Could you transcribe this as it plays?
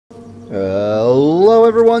Hello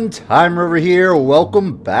everyone, Tymerover here.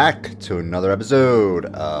 Welcome back to another episode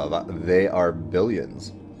of They Are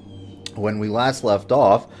Billions. When we last left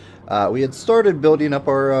off, we had started building up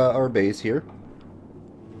our base here.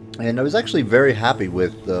 And I was actually very happy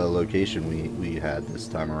with the location we had this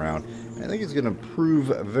time around. I think it's going to prove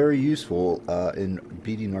very useful in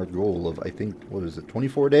beating our goal of, I think, what is it,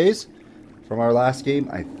 24 days from our last game?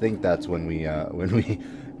 I think that's when we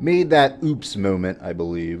made that oops moment, I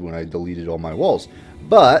believe, when I deleted all my walls.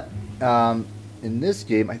 But in this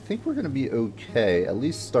game, I think we're going to be okay, at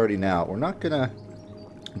least starting out. We're not going to...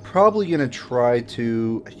 I'm probably going to try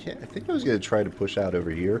to... I think I was going to try to push out over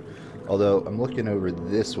here. Although, I'm looking over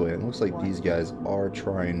this way. It looks like these guys are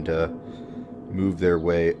trying to move their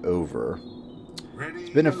way over. It's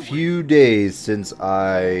been a few days since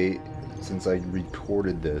I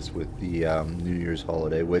recorded this with the New Year's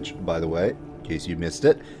holiday, which, by the way, in case you missed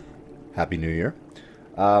it, Happy New Year.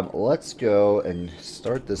 Let's go and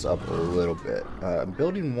start this up a little bit. I'm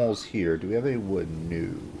building walls here. Do we have any wood?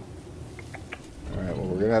 No. Alright, well,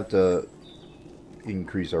 we're going to have to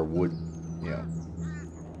increase our wood,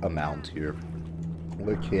 amount here.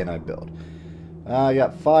 What can I build? I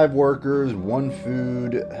got 5 workers, 1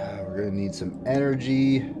 food. We're going to need some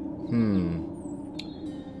energy.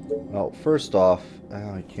 Well, first off,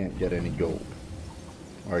 I can't get any gold.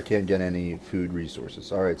 Or I can't get any food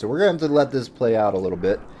resources. Alright, so we're going to have to let this play out a little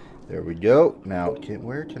bit. There we go. Now,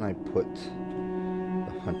 where can I put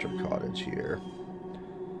the hunter cottage here?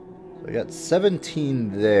 So I got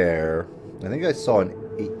 17 there. I think I saw an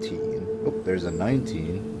 18. Oh, there's a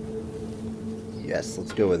 19. Yes,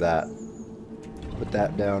 let's go with that. Put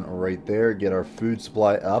that down right there. Get our food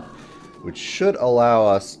supply up, which should allow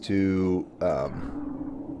us to...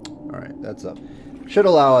 Alright, that's up. Should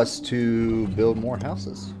allow us to build more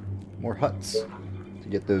houses, more huts, to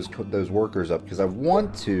get those workers up. Because I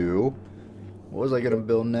want to... What was I going to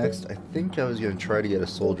build next? I think I was going to try to get a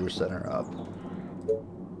soldier center up.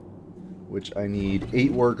 Which I need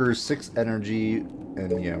 8 workers, 6 energy,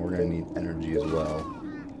 and yeah, we're going to need energy as well.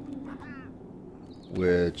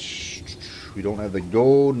 Which we don't have the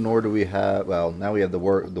gold, nor do we have... Well, now we have the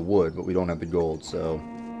wood, but we don't have the gold, so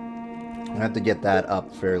I'm going to have to get that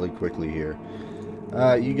up fairly quickly here.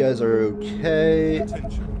 You guys are okay.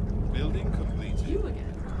 Attention. Building completed. You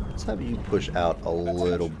again. Let's have you push out a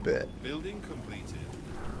little bit. Building completed.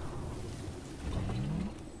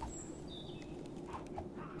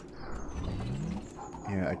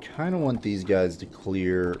 Yeah, I kind of want these guys to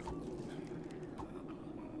clear.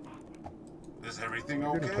 Is everything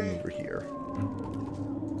We're okay? gonna come over here.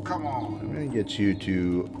 Come on. I'm gonna get you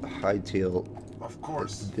to hightail Of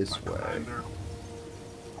course. this my way. commander.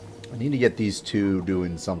 I need to get these two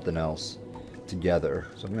doing something else together.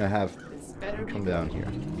 So I'm gonna have you come down here.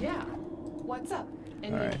 Yeah. What's up?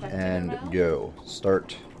 Any Alright, infected and around? go.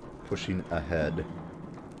 Start pushing ahead.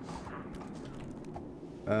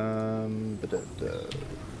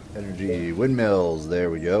 Energy, windmills, there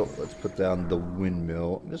we go. Let's put down the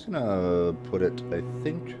windmill. I'm just gonna put it, I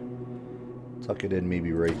think, tuck it in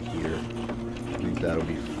maybe right here. I think that'll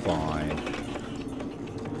be fine.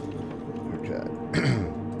 Okay.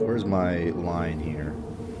 Where's my line here?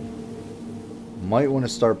 Might want to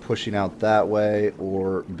start pushing out that way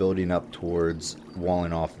or building up towards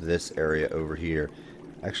walling off this area over here.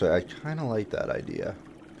 Actually, I kind of like that idea.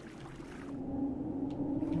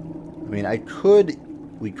 I mean,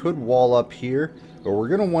 we could wall up here, but we're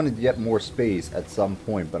going to want to get more space at some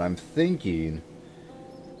point, but I'm thinking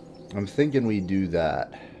we do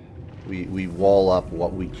that. We wall up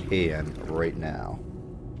what we can right now.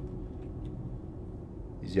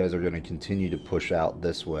 These guys are going to continue to push out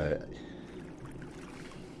this way.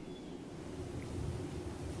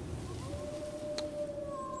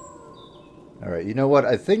 Alright, you know what?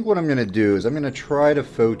 I think what I'm going to do is I'm going to try to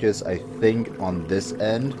focus, I think, on this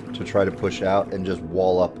end to try to push out and just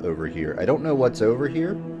wall up over here. I don't know what's over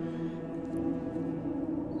here.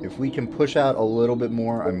 If we can push out a little bit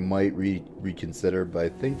more, I might reconsider, but I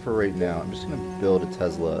think for right now, I'm just going to build a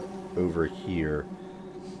Tesla over here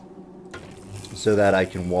so that I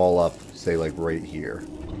can wall up, say, like right here.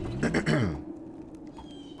 I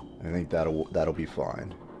think that'll be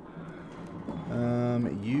fine.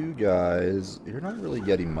 You guys, you're not really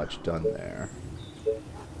getting much done there.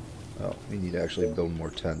 Oh, we need to actually build more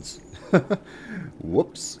tents.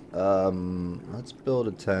 Whoops. Let's build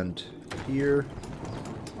a tent here.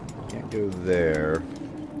 Can't go there.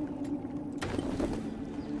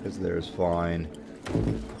 Because there's fine.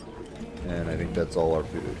 And I think that's all our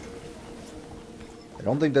food. I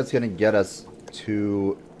don't think that's going to get us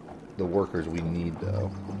to the workers we need, though.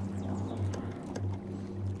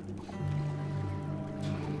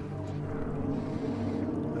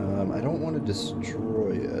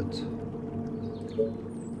 destroy it.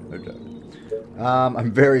 Okay.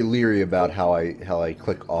 I'm very leery about how I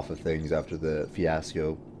click off of things after the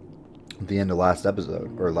fiasco at the end of last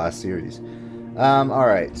episode, or last series.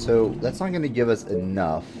 Alright, so that's not going to give us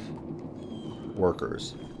enough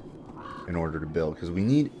workers in order to build, because we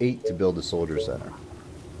need 8 to build the soldier center.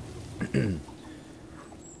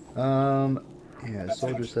 Yeah,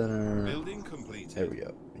 soldier center. Building completed. There we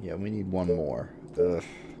go. Yeah, we need one more. Ugh.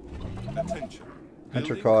 Attention.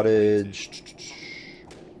 Hunter Building cottage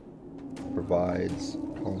provides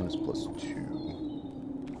colonies plus 2.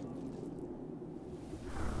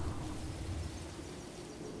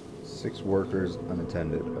 Six workers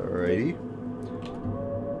unattended. Alrighty.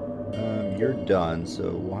 You're done, so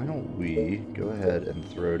why don't we go ahead and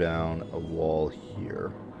throw down a wall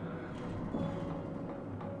here.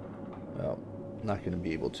 Well, not going to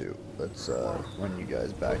be able to. Let's run you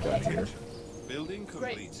guys back out here. Building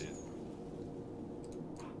completed.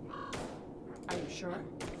 Are you sure?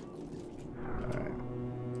 Alright.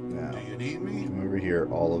 Now, Do you need me? come over here,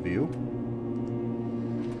 all of you.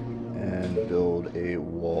 And build a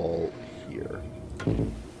wall here.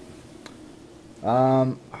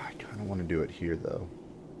 I kind of want to do it here, though.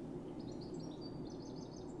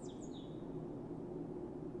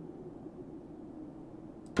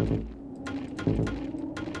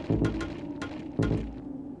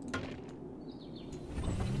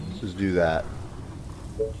 Let's just do that.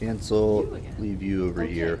 Cancel, leave you over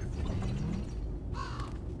here.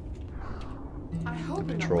 I hope you're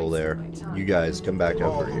not Control there. wasting my time. You guys come back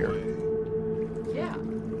All over the here. way. Yeah.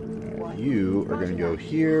 What? You are going to go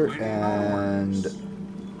here, and you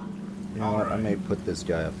know what? I may put this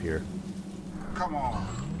guy up here. Come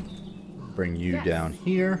on. Bring you Yes. down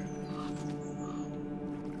here.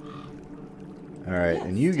 Alright,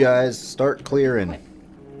 and you guys start clearing.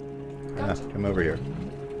 Gotcha. Come over here.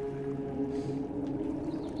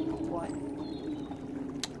 What?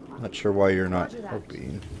 Not sure why you're not Roger that.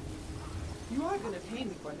 helping. You are gonna pay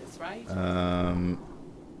me for this, right?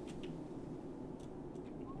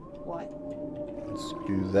 What? Let's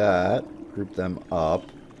do that. Group them up.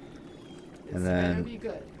 This And better then be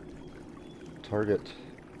good. target.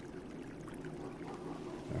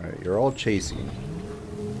 Alright, you're all chasing.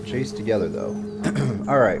 Chase together, though.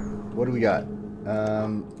 Alright, what do we got?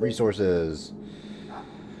 Resources.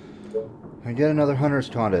 I get another hunter's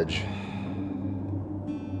cottage.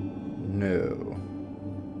 No.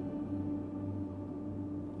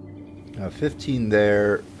 15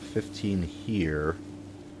 there, 15 here.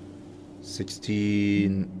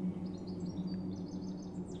 16.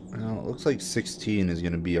 Well, it looks like 16 is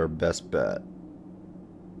going to be our best bet.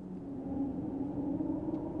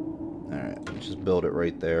 Alright, let's just build it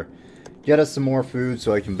right there. Get us some more food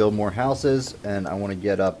so I can build more houses, and I want to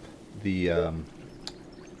get up the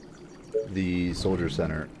soldier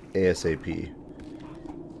center ASAP.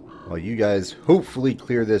 While you guys hopefully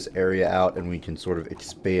clear this area out and we can sort of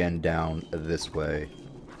expand down this way.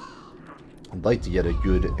 I'd like to get a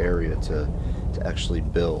good area to actually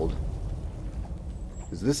build.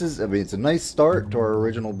 Because this is, I mean, it's a nice start to our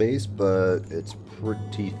original base, but it's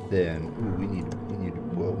pretty thin. Ooh, we need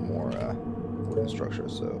well, more wooden structure,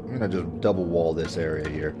 so I'm gonna just double wall this area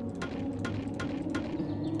here.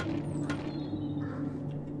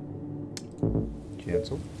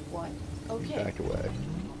 Cancel. What? Okay. Back away.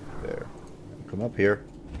 There. Come up here.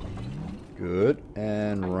 Good.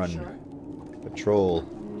 And Are you run. sure? Patrol.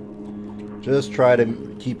 Just try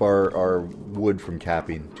to keep our wood from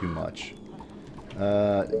capping too much.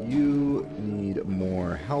 You need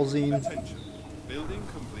more housing. Attention. Building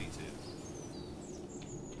completed.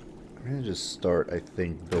 I'm gonna just start, I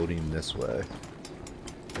think, building this way.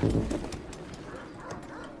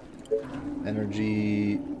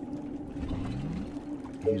 Energy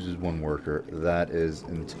uses one worker. That is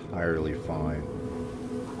entirely fine.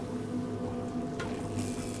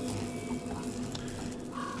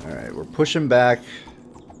 Alright, we're pushing back.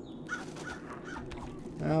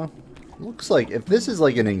 Well, looks like if this is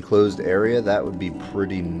like an enclosed area, that would be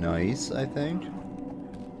pretty nice, I think.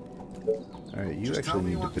 Alright, you Just tell actually me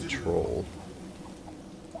need to what to do. patrol.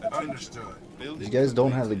 Understood. Building These guys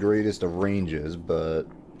don't have the completed. greatest of ranges, but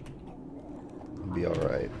it'll be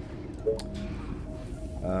alright.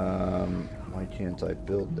 Why can't I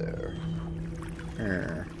build there?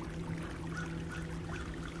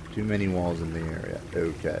 Too many walls in the area.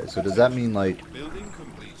 Okay, so does that mean, like, Building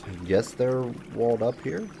completed. I guess they're walled up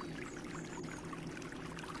here?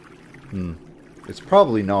 It's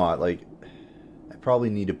probably not. Like, I probably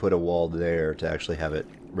need to put a wall there to actually have it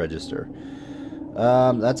register.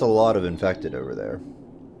 That's a lot of infected over there.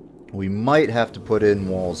 We might have to put in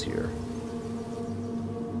walls here.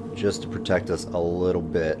 just to protect us a little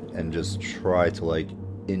bit and just try to like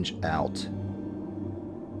inch out.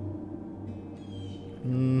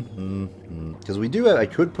 Because we do have, I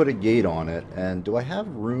could put a gate on it, and do I have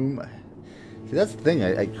room? See, that's the thing.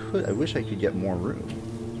 I wish I could get more room.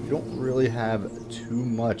 We don't really have too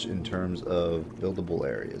much in terms of buildable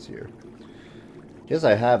areas here. Guess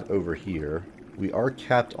I have over here. We are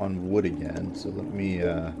capped on wood again, so let me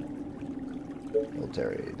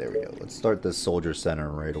military. There we go. Let's start this soldier center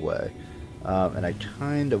right away. And I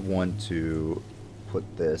kind of want to put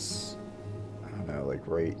this, I don't know, like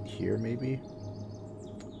right here maybe.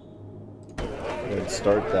 Let's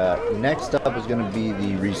start that. Next up is going to be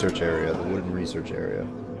the research area, the wooden research area,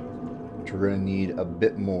 which we're going to need a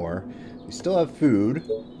bit more. We still have food,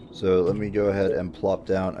 so let me go ahead and plop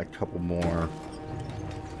down a couple more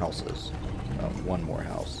houses. One more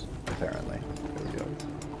house, apparently. There we go.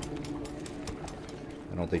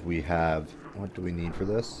 I don't think we have... What do we need for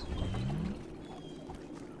this?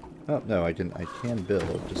 Oh, no, I can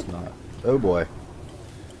build, just not... Oh boy.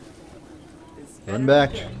 Run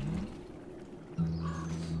back.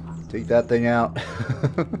 Take that thing out.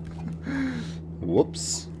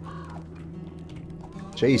 Whoops.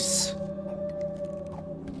 Chase.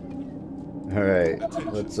 Alright,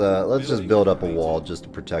 let's just build up a wall just to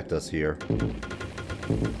protect us here.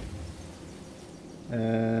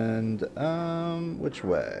 And, which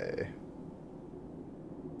way?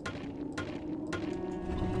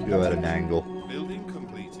 Go at an angle. Building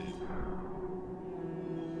completed.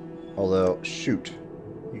 Although, shoot.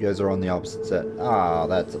 You guys are on the opposite set. Ah,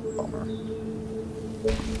 that's a bummer.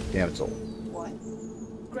 Damn it, soul. What?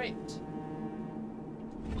 Great.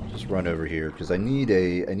 Just run over here because I need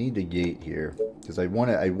a gate here because I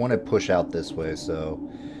want to push out this way. So,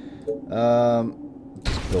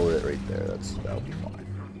 just build it right there. That'll be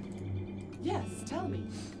fine. Yes, tell me,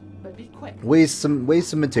 but be quick. Waste some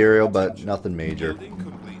material, but nothing major. Building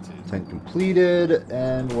completed. Tent completed,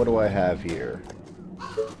 and what do I have here?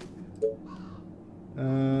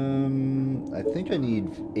 I think I need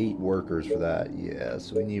 8 workers for that. Yeah,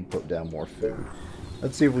 so we need to put down more food.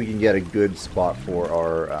 Let's see if we can get a good spot for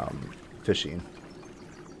our fishing.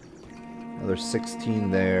 Another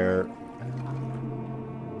 16 there.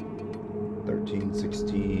 13,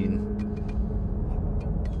 16.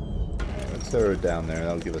 Let's throw it down there.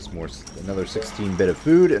 That'll give us another 16 bit of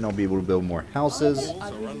food, and I'll be able to build more houses.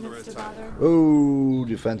 Are you in the midst of bother? Oh,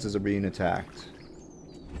 defenses are being attacked.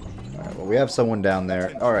 Alright, well, we have someone down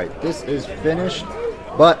there. Alright, this is finished,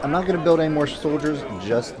 but I'm not going to build any more soldiers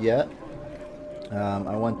just yet.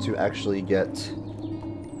 I want to actually get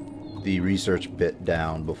the research bit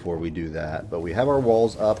down before we do that. But we have our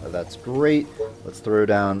walls up. That's great. Let's throw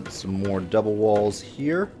down some more double walls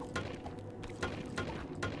here.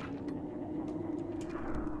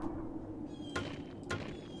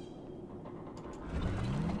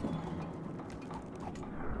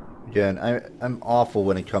 Again, I'm awful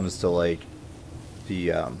when it comes to like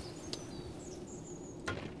the I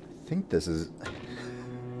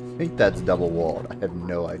think that's double walled. I have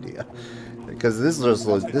no idea because this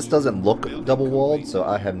doesn't look double walled, so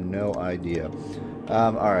I have no idea.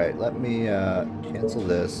 All right, let me cancel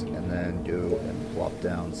this and then go and plop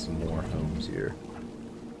down some more homes here.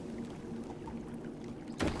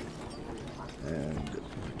 And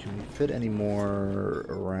can we fit any more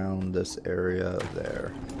around this area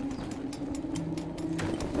there?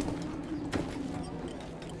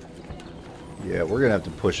 Yeah, we're gonna have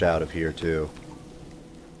to push out of here too.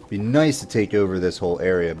 Be nice to take over this whole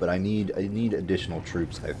area, but I need additional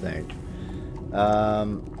troops, I think.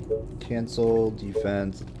 Cancel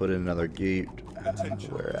defense. Let's put in another gate.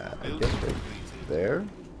 Where at? I guess right there.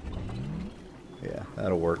 Yeah,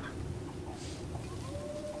 that'll work.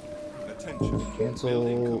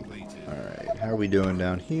 Cancel. Alright, how are we doing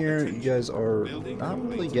down here? You guys are not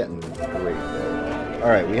really getting great though.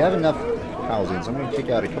 Alright, we have enough housing, so I'm going to kick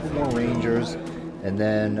out a couple more rangers, and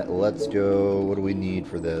then let's go. What do we need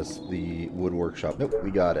for this? The wood workshop. Nope,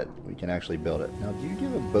 we got it. We can actually build it. Now, do you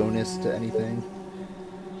give a bonus to anything?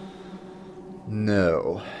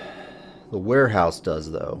 No. The warehouse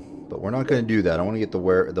does, though, but we're not going to do that. I want to get the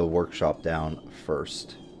workshop down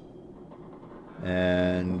first.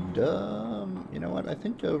 And, you know what? I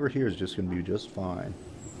think over here is just going to be just fine.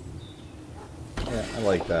 Yeah, I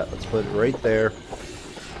like that. Let's put it right there.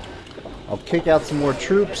 I'll kick out some more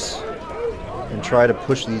troops and try to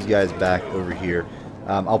push these guys back over here.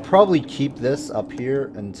 I'll probably keep this up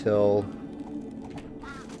here until...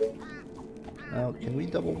 Oh, can we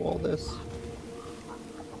double wall this?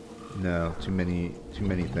 No, too many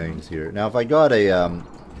things here. Now, if I got a,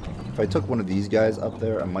 if I took one of these guys up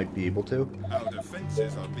there, I might be able to.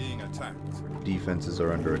 defenses are being attacked. Defenses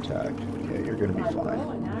are under attack. Yeah, you're gonna be My bow fine.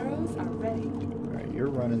 and arrows are ready. Alright, you're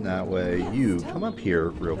running that way. You, come up here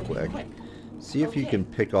real quick. See if you can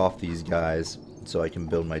pick off these guys so I can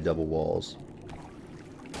build my double walls.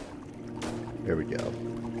 There we go.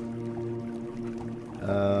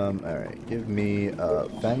 Alright, give me a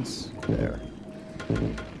fence. There.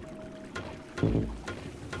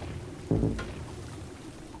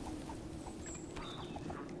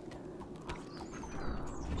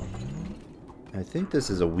 I think this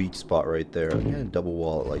is a weak spot right there. I'm gonna double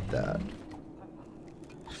wall it like that.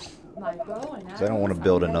 My bow and Because I don't want to arrows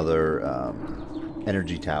build are ready. another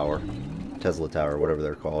energy tower, Tesla tower, whatever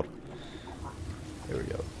they're called. There we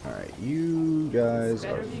go. Alright, you guys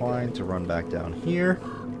are fine to run back down here.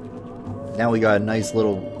 Now we got a nice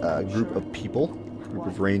little group of people, group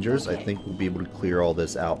of rangers. I think we'll be able to clear all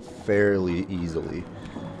this out fairly easily.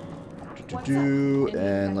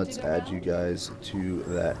 And let's add you guys to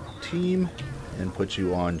that team and put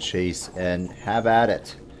you on chase and have at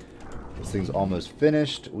it. This thing's almost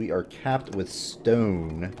finished. We are capped with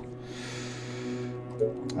stone.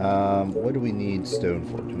 What do we need stone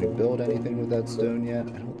for? Can we build anything with that stone yet?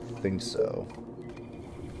 I don't think so.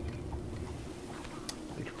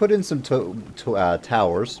 We could put in some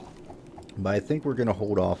towers, but I think we're going to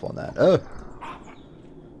hold off on that. Oh!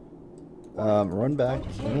 Run back.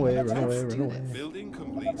 Run away, run away, run away. Building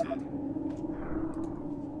completed.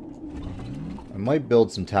 I might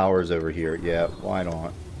build some towers over here. Yeah, why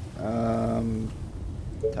not?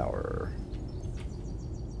 Tower.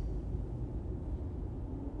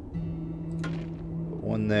 Put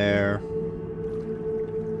one there.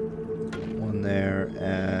 One there,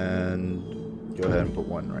 and go ahead and put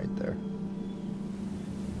one right there.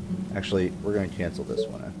 Actually, we're going to cancel this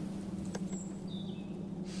one.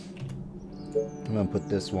 I'm going to put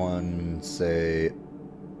this one, say,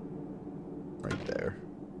 right there.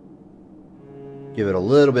 Give it a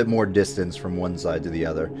little bit more distance from one side to the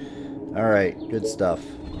other. Alright, good stuff.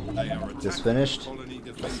 They are This attacking finished? colony It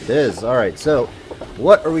defenses. is. Alright, so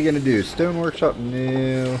what are we going to do? Stone Workshop?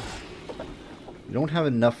 No. We don't have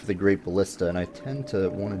enough for the Great Ballista, and I tend to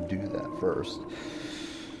want to do that first.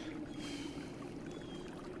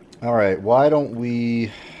 Alright, why don't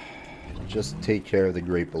we just take care of the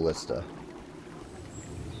Great Ballista?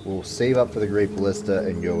 We'll save up for the Great Ballista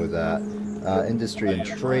and go with that. Industry and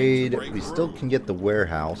trade. We still can get the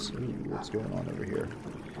warehouse. Ooh, what's going on over here?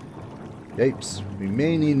 Yipes. We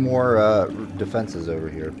may need more defenses over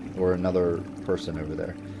here. Or another person over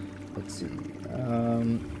there. Let's see.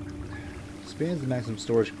 Expands the maximum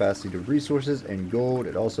storage capacity to resources and gold.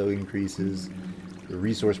 It also increases the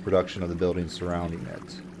resource production of the buildings surrounding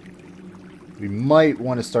it. We might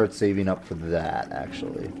want to start saving up for that,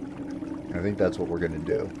 actually. I think that's what we're going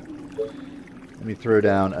to do. Let me throw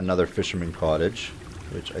down another fisherman cottage,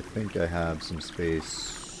 which I think I have some space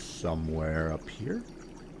somewhere up here.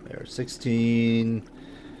 There, 16.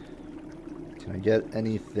 Can I get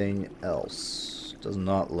anything else? Does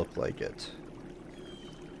not look like it.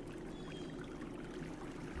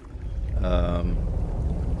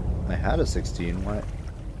 I had a 16. Why?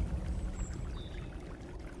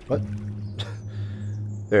 What?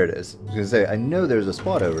 There it is. I was going to say, I know there's a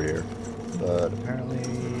spot over here, but apparently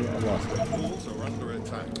I lost it. Walls are under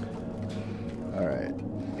attack. Alright,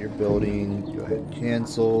 you're building. Go ahead and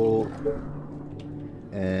cancel.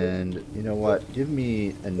 And you know what? Give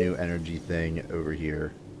me a new energy thing over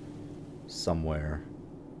here. Somewhere.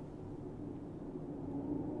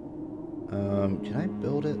 Can I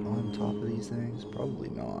build it on top of these things? Probably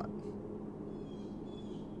not.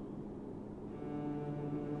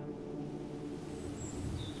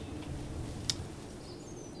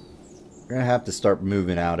 We're gonna have to start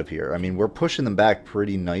moving out of here. I mean, we're pushing them back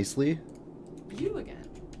pretty nicely. You again.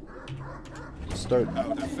 Start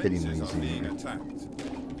Our hitting defenses these. are being attacked.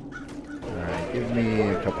 Alright, give me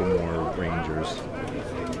a couple more rangers.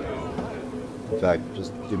 In fact,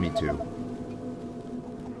 just give me 2.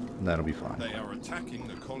 And that'll be fine. They are attacking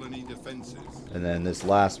the colony defenses. And then this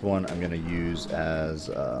last one I'm going to use as...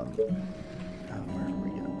 oh, where are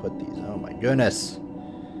we going to put these? Oh my goodness!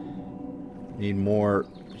 Need more...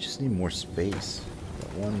 We just need more space.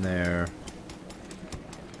 Got one there.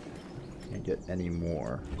 Can't get any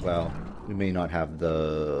more. Well, we may not have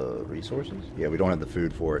the resources. Yeah, we don't have the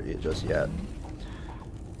food for it just yet.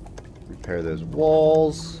 Repair those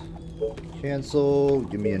walls. Cancel.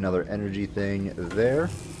 Give me another energy thing there.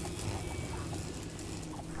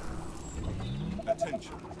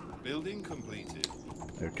 Attention. Building completed.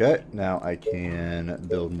 Okay, now I can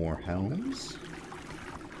build more homes.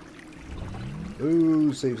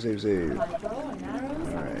 Ooh, save, save, save. My bow and arrows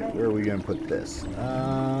are Alright, ready. where are we going to put this?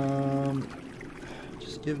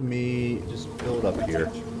 just build up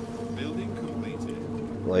here. Building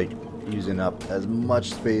completed. Like, using up as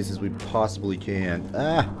much space as we possibly can.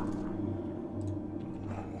 Ah!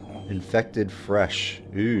 Infected fresh.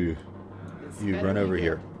 Ooh. This You better run be over good.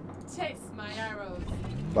 here. Taste my arrows.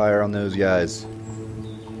 Fire on those guys.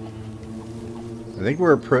 I think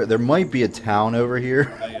there might be a town over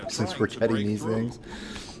here since we're getting these things.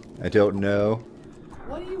 I don't know.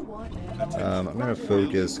 What do you want, man? I'm going to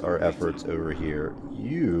focus our efforts over here.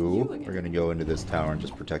 You are going to go into this tower and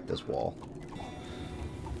just protect this wall.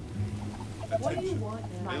 What do you want,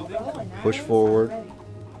 man? Push forward.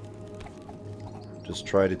 Just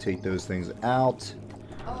try to take those things out.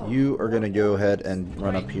 You are going to go ahead and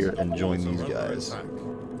run up here and join these guys.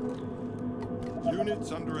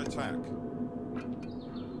 Units under attack.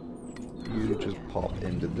 You just pop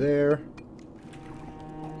into there.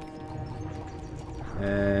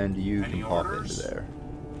 And you can pop into there.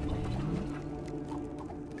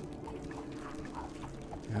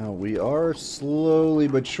 Now we are slowly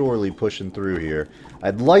but surely pushing through here.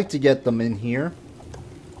 I'd like to get them in here.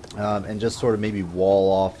 And just sort of maybe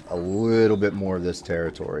wall off a little bit more of this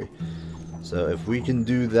territory. So if we can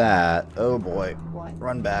do that, oh boy,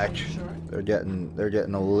 run back. They're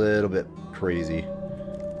getting a little bit crazy.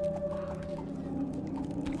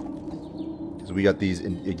 Because we got these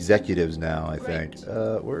executives now, I think.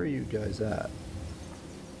 Where are you guys at?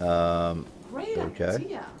 Great okay.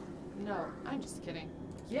 idea. No, I'm just kidding.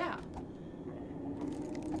 Yeah.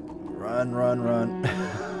 Run, run, run.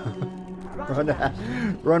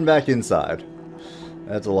 Run back inside.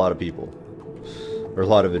 That's a lot of people. Or a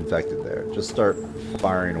lot of infected there. Just start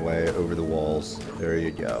firing away over the walls. There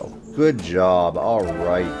you go. Good job.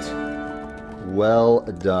 Alright. Well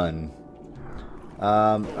done.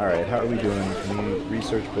 Alright, how are we doing? Can we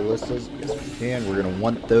research ballistas? Yes, we can. We're going to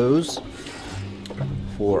want those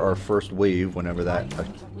for our first wave whenever that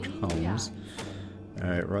comes.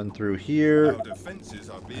 Alright, run through here. Our defenses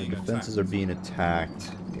are being Defenses are being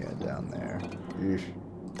attacked. Yeah, down there. Eesh.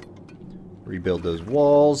 Rebuild those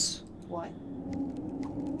walls. What?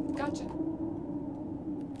 Gotcha.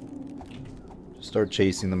 Start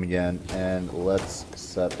chasing them again, and let's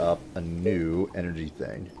set up a new energy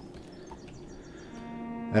thing.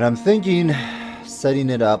 And I'm thinking setting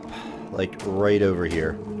it up like right over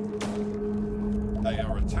here. They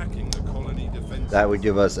are attacking the colony defenses. That would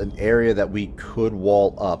give us an area that we could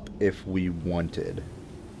wall up if we wanted.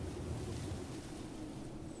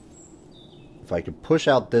 If I could push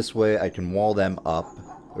out this way, I can wall them up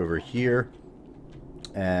over here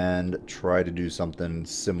and try to do something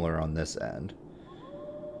similar on this end.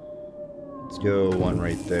 Let's go one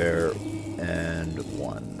right there and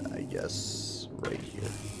one, I guess, right here.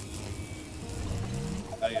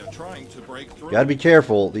 They are trying to break through. Gotta be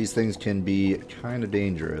careful. These things can be kind of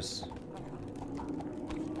dangerous.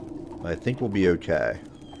 But I think we'll be okay.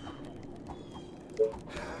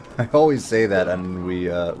 I always say that, and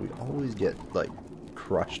we always get like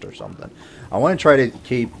crushed or something. I want to try to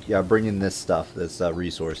keep bringing this stuff, this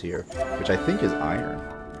resource here, which I think is iron,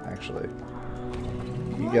 actually.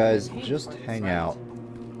 You guys just hang out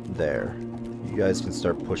there. You guys can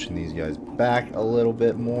start pushing these guys back a little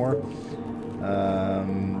bit more.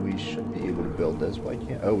 We should be able to build this. Why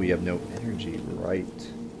can't? Oh, we have no energy,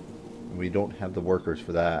 right? We don't have the workers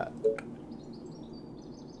for that.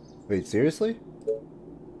 Wait, seriously?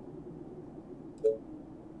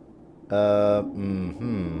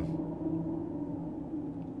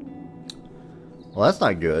 Well, that's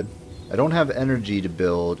not good. I don't have energy to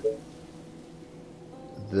build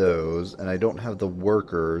those, and I don't have the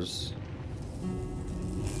workers.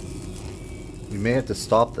 We may have to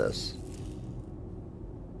stop this.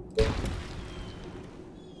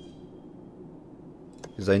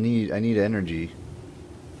 Because I need energy.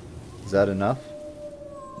 Is that enough?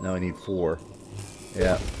 No, I need 4.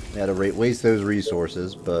 Yeah, I had to waste those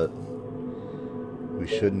resources, but we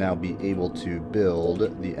should now be able to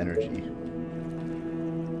build the energy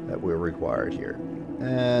that we're required here.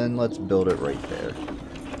 And let's build it right there.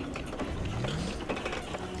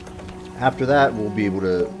 After that, we'll be able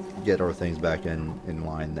to get our things back in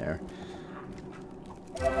line there.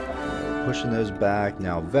 Pushing those back.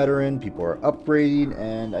 Now veteran, people are upgrading,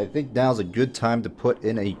 and I think now's a good time to put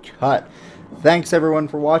in a cut. Thanks everyone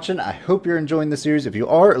for watching. I hope you're enjoying the series. If you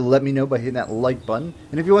are, let me know by hitting that like button.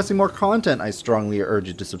 And if you want to see more content, I strongly urge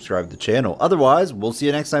you to subscribe to the channel. Otherwise, we'll see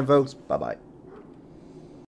you next time, folks. Bye-bye.